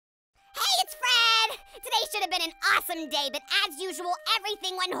should have been an awesome day, but as usual,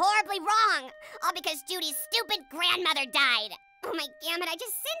 everything went horribly wrong. All because Judy's stupid grandmother died. Oh my gamut, I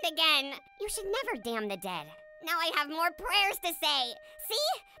just sinned again. You should never damn the dead. Now I have more prayers to say.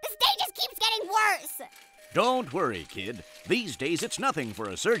 See? This day just keeps getting worse. Don't worry, kid. These days, it's nothing for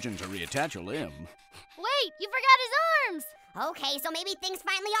a surgeon to reattach a limb. Wait, you forgot his arms! Okay, so maybe things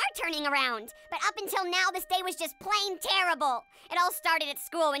finally are turning around. But up until now, this day was just plain terrible. It all started at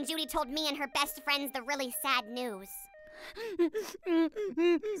school when Judy told me and her best friends the really sad news.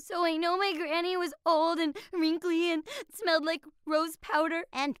 So I know my granny was old and wrinkly and smelled like rose powder.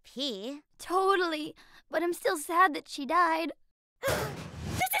 And pee. Totally. But I'm still sad that she died. This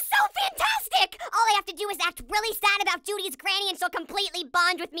is so fantastic! All I have to do is act really sad about Judy's granny and she'll completely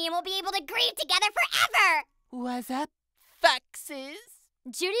bond with me and we'll be able to grieve together forever! What's up, foxes?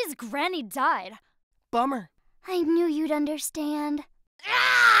 Judy's granny died. Bummer. I knew you'd understand.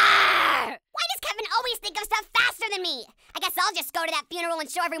 Arrgh! Why does Kevin always think of stuff faster than me? I guess I'll just go to that funeral and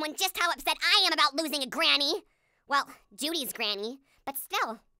show everyone just how upset I am about losing a granny. Well, Judy's granny, but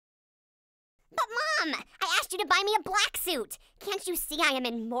still. But Mom, I asked you to buy me a black suit. Can't you see I am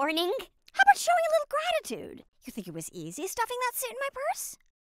in mourning? How about showing a little gratitude? You think it was easy stuffing that suit in my purse?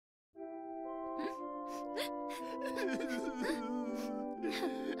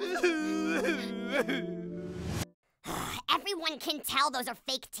 Everyone can tell those are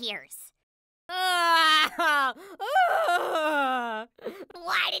fake tears. Why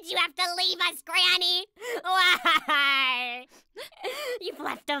did you have to leave us, Granny? Why? You've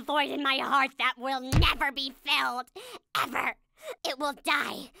left a void in my heart that will never be filled. Ever. It will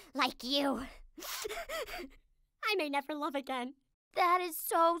die like you. I may never love again. That is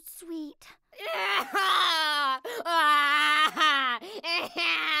so sweet.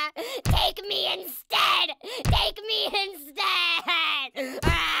 Take me instead! Take me instead!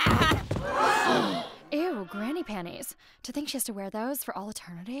 Ew, granny panties. To think she has to wear those for all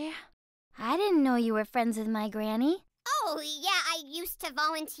eternity? I didn't know you were friends with my granny. Oh, yeah, I used to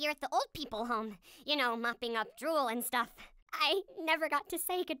volunteer at the old people home. You know, mopping up drool and stuff. I never got to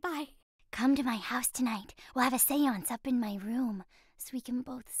say goodbye. Come to my house tonight. We'll have a seance up in my room, so we can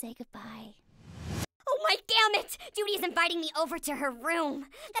both say goodbye. Oh my gamut! Judy's inviting me over to her room.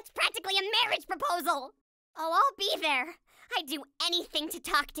 That's practically a marriage proposal. Oh, I'll be there. I'd do anything to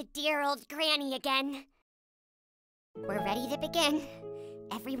talk to dear old Granny again. We're ready to begin.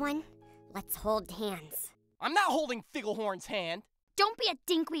 Everyone, let's hold hands. I'm not holding Figglehorn's hand. Don't be a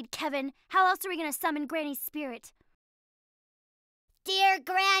dinkweed, Kevin. How else are we gonna summon Granny's spirit? Dear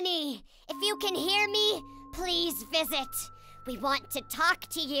Granny, if you can hear me, please visit. We want to talk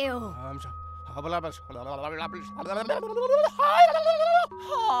to you.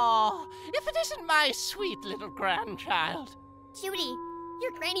 Oh, if it isn't my sweet little grandchild. Judy,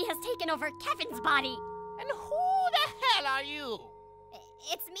 your Granny has taken over Kevin's body. And who the hell are you?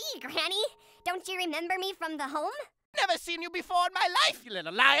 It's me, Granny. Don't you remember me from the home? Never seen you before in my life, you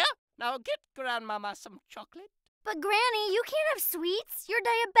little liar. Now get Grandmama some chocolate. But Granny, you can't have sweets. You're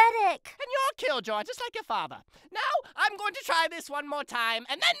diabetic. And you're a killjoy, just like your father. Now, I'm going to try this one more time,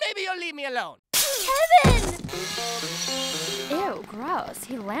 and then maybe you'll leave me alone. Kevin! Ew, gross.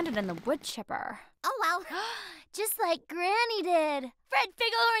 He landed in the wood chipper. Oh, well. Just like Granny did. Fred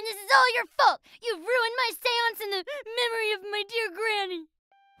Figglehorn, this is all your fault. You've ruined my seance in the memory of my dear Granny.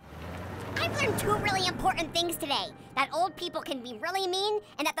 I've learned two really important things today. That old people can be really mean,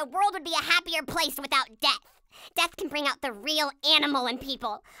 and that the world would be a happier place without death. Death can bring out the real animal in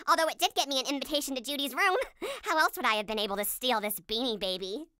people. Although it did get me an invitation to Judy's room. How else would I have been able to steal this beanie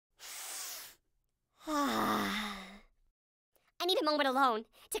baby? I need a moment alone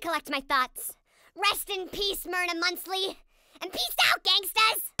to collect my thoughts. Rest in peace, Myrna Munsley. And peace out,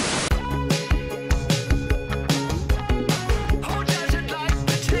 gangstas!